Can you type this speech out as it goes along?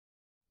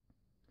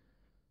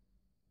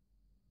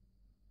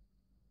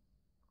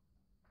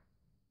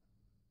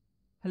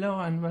Hello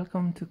and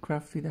welcome to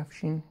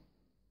Craftwithafshin.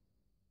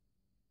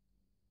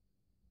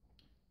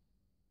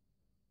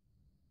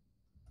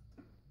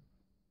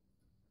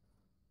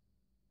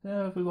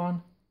 Hello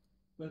everyone,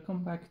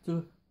 welcome back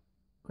to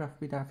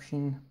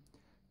Craftwithafshin.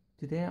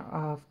 Today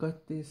I've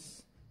got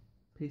this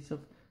piece of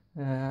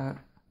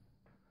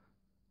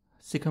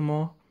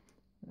Sycamore.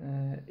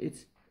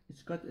 It's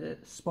got a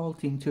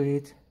spalting to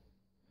it.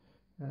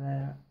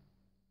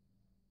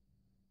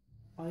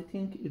 I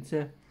think it's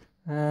a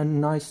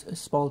nice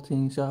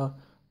spalting, so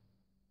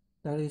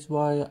that is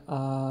why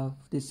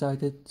I've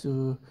decided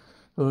to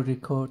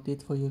record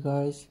it for you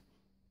guys.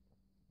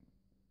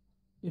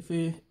 If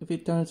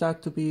it turns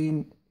out to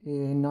be a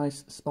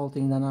nice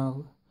spalting, then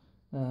I'll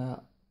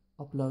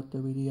upload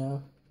the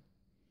video.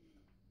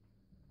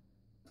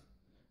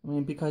 I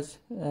mean, because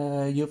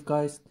you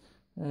guys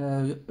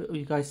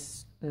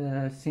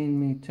seen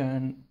me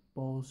turn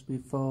balls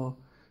before,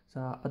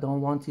 so I don't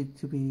want it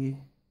to be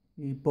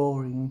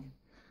boring.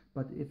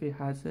 But if it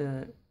has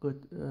a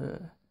good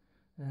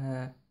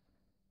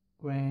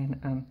grain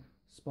and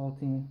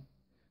spalting,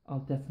 I'll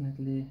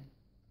definitely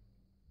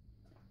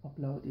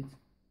upload it.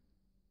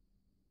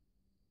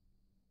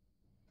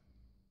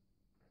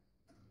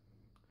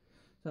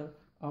 So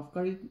I've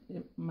got it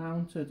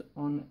mounted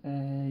on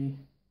a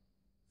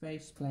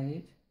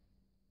faceplate,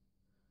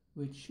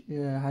 which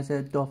has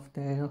a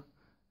dovetail,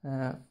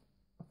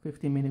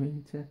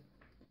 50mm.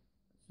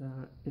 So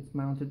it's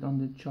mounted on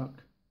the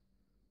chuck.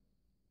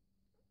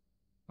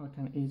 I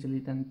can easily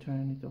then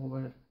turn it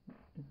over.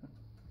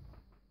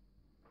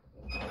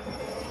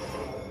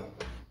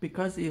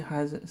 Because it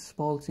has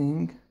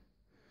spalting,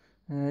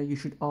 you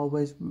should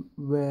always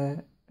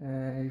wear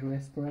a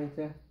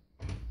respirator.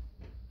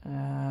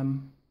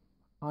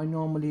 I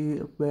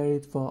normally wear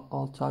it for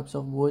all types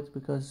of wood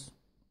because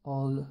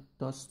all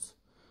dusts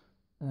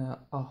are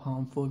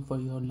harmful for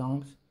your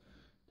lungs.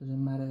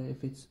 Doesn't matter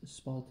if it's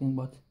spalting,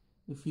 but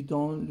if you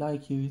don't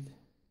like it,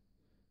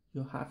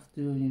 you have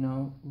to, you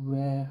know,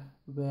 wear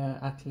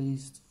at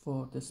least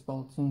for the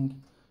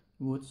spalting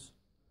woods.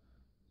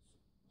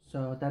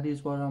 So that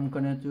is what I'm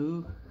gonna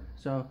do.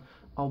 So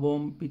I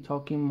won't be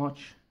talking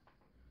much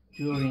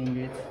during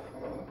it.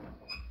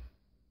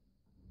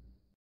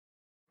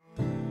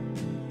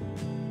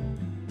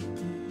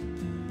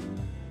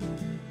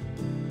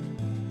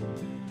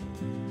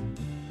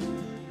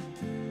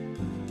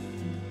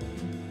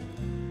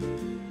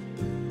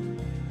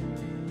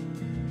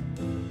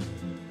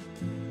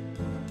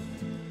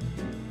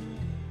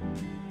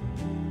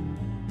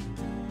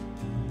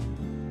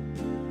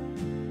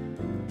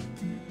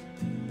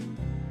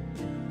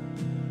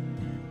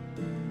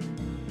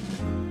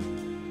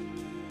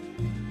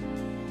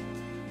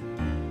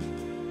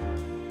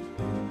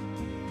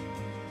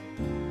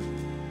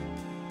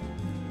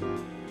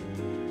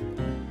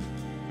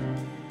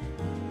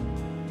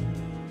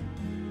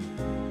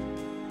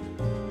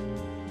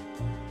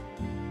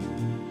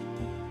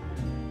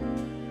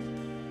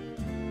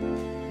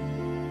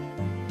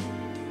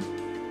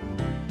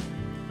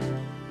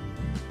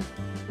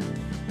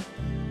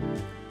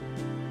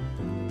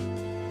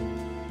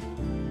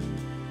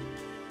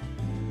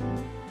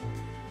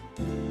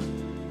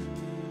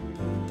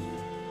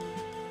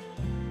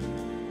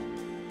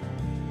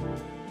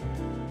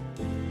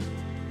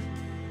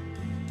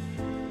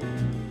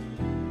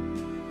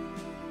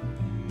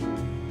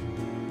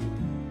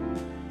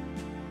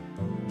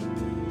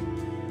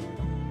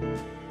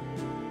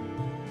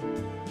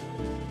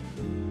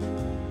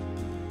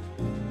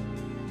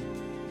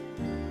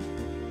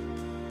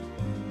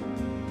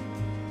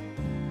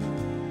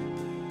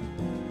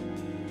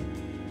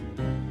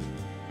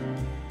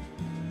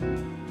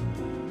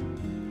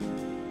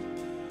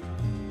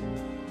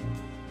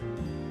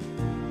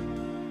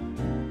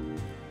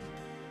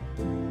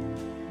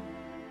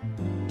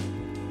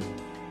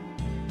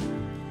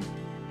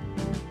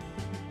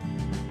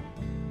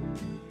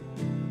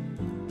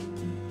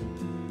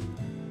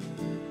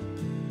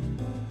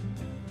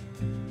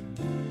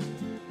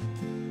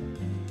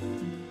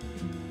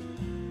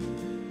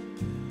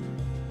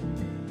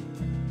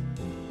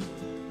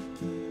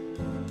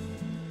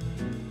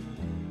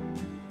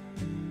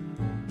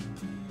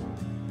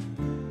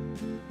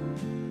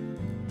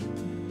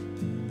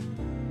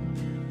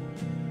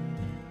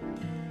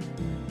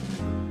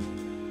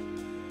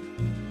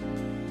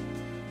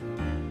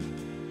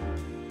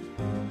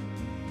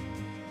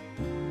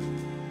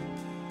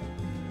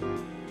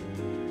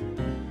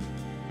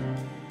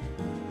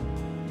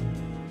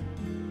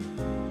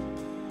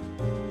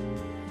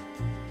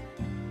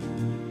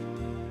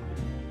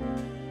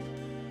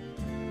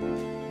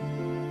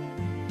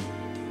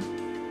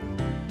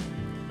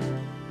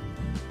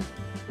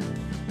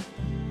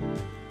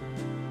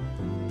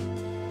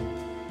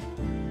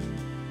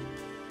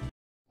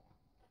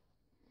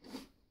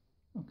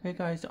 Okay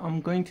guys,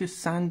 I'm going to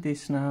sand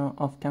this now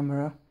off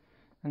camera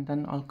and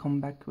then I'll come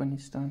back when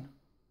it's done.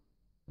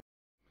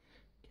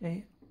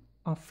 Okay,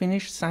 I've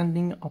finished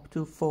sanding up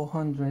to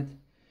 400.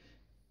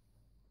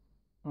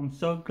 I'm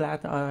so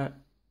glad I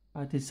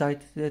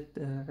decided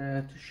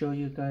to show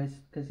you guys,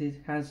 because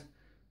it has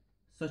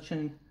such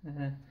a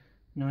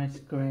nice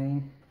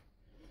grain.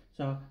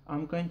 So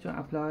I'm going to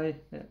apply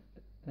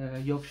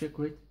Yorkshire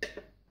grit.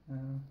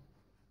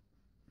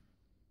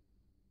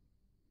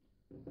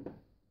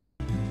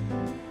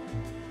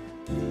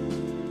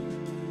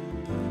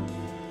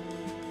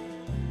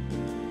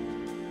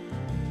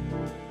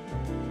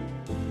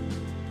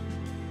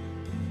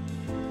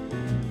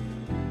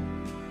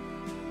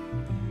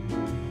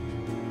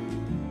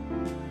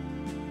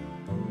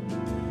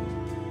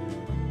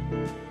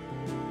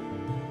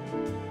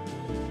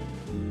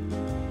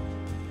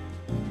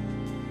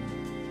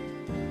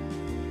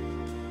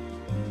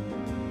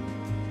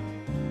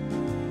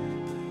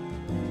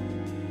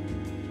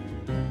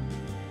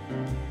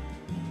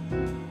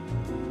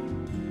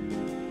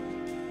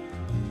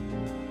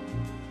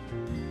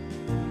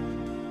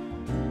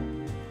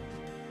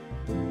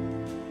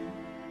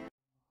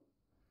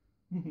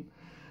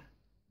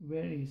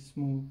 Very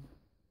smooth.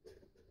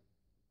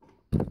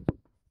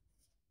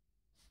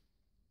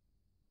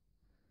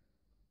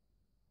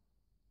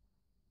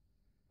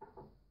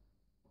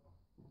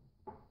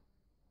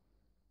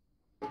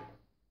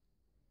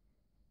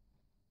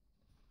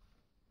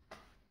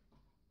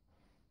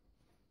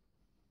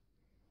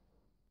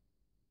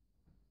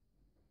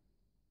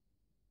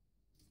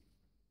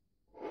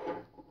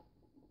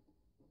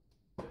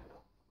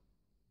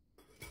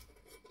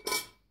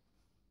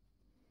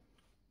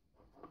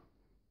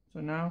 So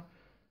now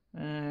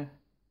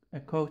a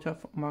coat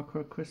of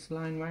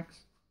microcrystalline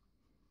wax.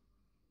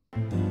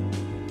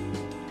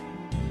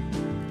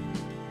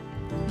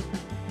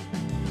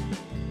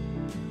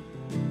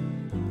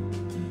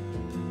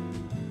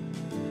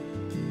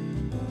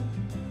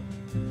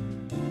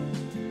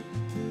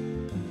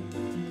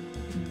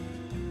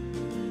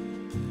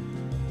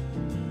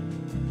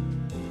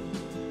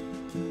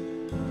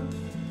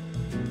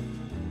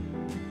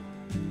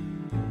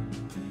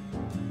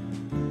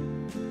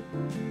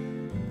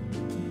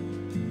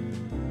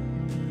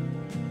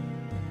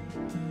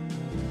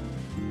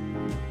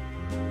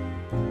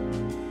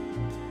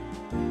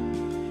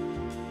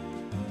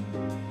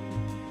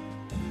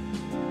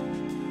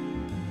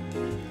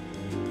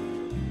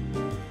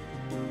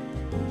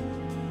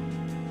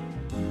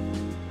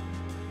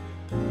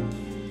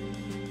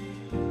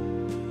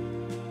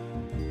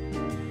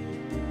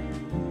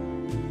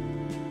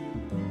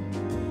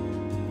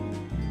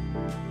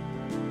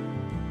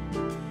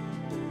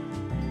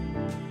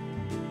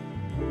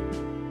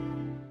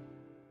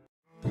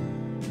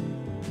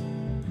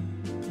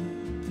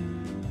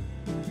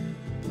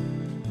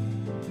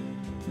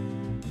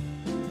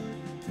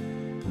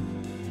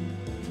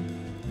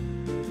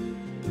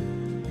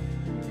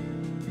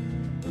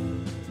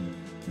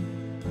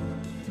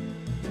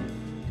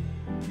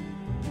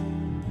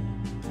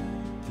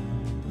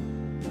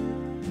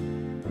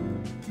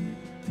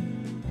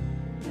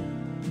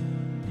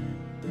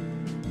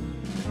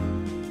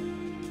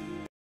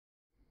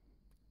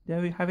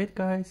 There we have it,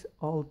 guys,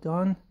 all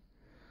done.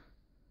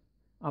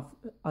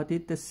 I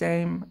did the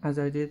same as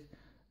I did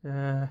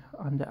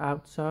on the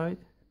outside.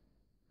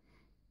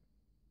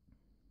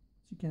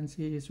 As you can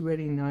see, it's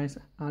very nice.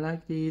 I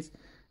like these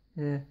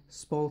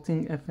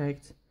spalting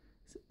effects.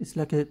 It's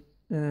like a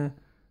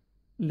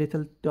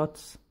little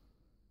dots.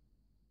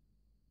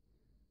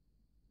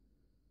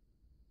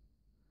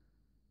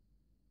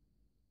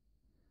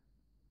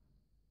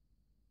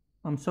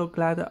 I'm so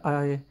glad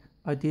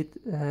I did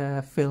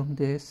film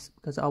this,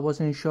 because I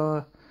wasn't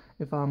sure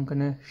if I'm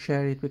gonna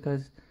share it,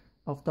 because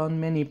I've done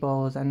many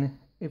bowls, and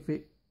if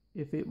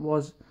it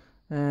was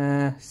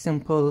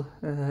simple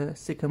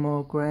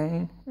sycamore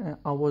grain,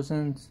 I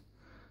wasn't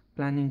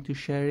planning to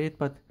share it,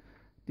 but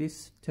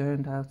this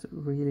turned out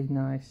really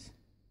nice.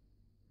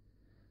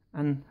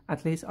 And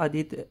at least I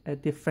did a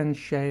different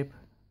shape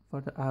for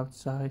the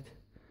outside.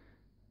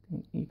 I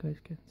think you guys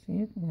can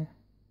see it. Yeah,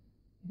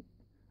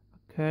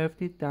 I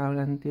curved it down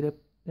and did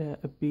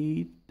a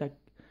bead that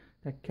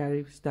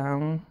carries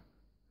down.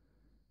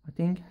 I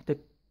think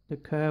the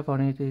curve on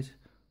it is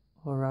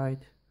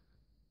alright.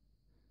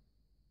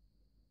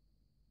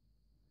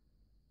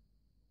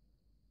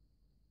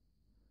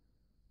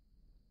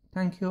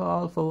 Thank you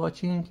all for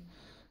watching.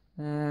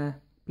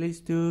 Please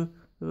do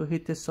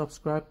hit the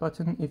subscribe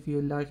button if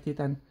you liked it,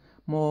 and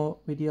more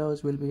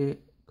videos will be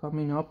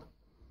coming up.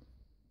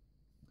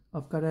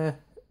 I've got a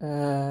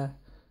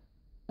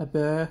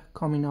bear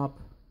coming up,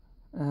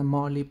 a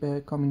Marley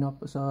bear coming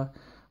up, so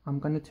I'm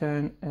gonna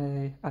turn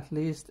at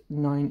least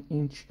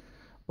 9-inch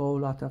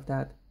bowl out of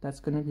that. That's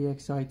gonna be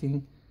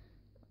exciting.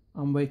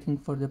 I'm waiting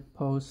for the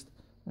post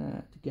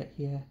to get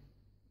here.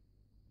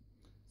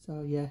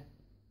 So yeah,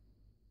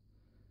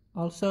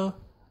 also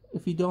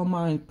if you don't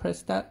mind,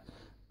 press that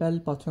bell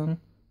button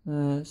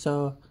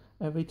so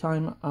every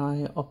time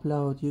I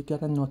upload you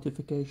get a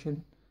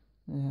notification.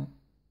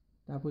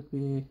 That would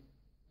be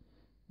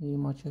very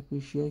much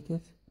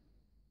appreciated.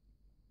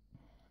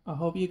 I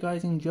hope you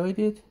guys enjoyed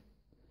it.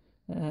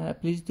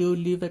 Please do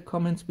leave a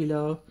comment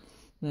below.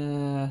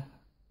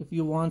 If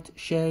you want,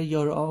 share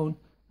your own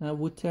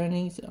wood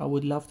turnings. I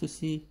would love to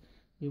see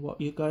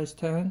what you guys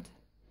turned.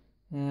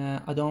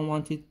 I don't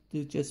want it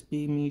to just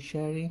be me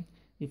sharing.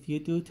 If you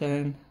do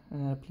turn,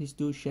 please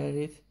do share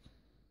it.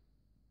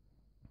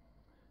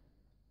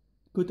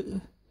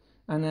 Good,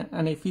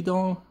 and if you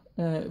don't,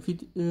 if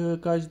you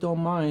guys don't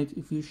mind,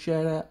 if you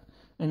share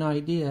an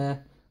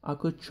idea, I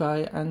could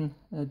try and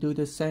do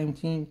the same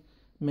thing.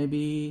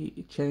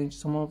 Maybe change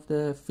some of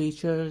the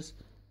features,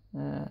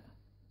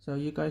 so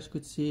you guys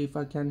could see if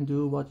I can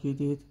do what you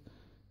did.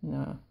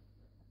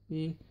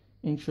 Be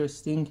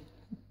interesting,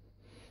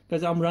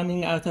 because I'm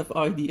running out of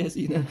ideas,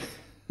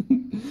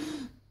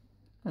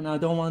 and I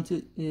don't want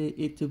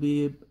it to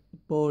be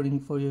boring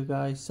for you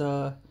guys.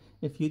 So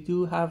if you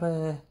do have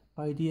a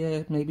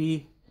idea,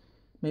 maybe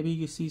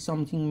you see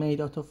something made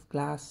out of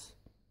glass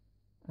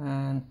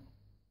and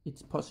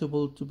it's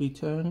possible to be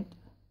turned,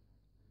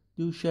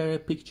 do share a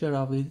picture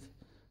of it,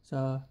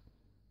 so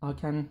I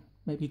can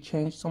maybe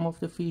change some of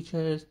the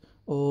features,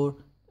 or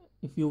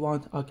if you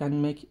want, I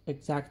can make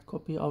exact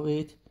copy of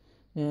it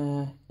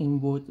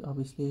in wood,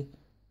 obviously,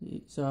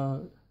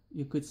 so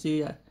you could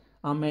see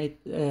I made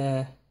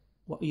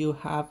what you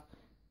have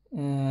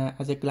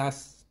as a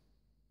glass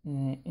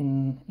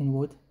in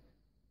wood.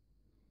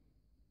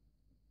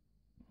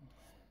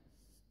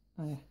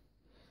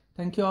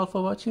 Thank you all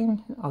for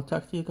watching. I'll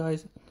talk to you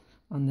guys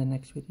on the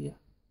next video.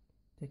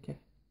 Take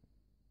care.